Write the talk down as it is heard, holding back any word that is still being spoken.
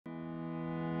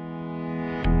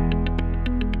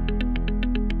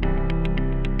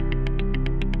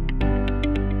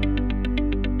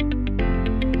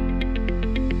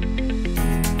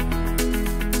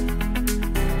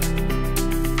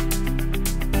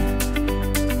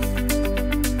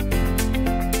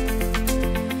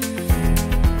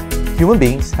Human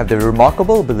beings have the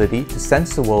remarkable ability to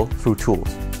sense the world through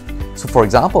tools. So for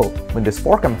example, when this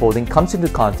fork I'm holding comes into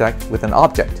contact with an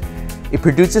object, it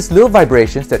produces little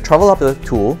vibrations that travel up the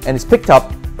tool and is picked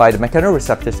up by the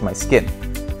mechanoreceptors in my skin.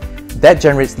 That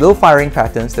generates little firing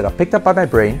patterns that are picked up by my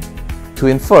brain to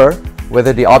infer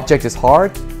whether the object is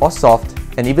hard or soft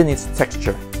and even its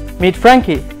texture. Meet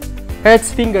Frankie. Here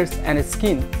its fingers and its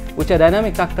skin, which are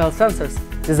dynamic tactile sensors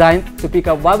designed to pick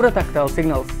up vibrotactile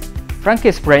signals.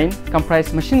 Frankie's brain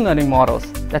comprises machine learning models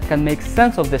that can make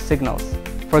sense of these signals,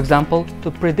 for example, to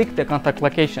predict the contact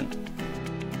location.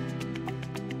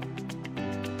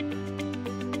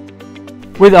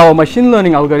 With our machine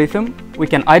learning algorithm, we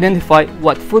can identify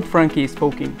what food Frankie is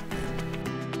poking.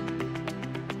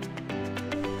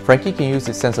 Frankie can use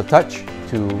its sense of touch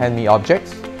to hand me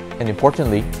objects and,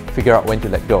 importantly, figure out when to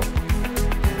let go.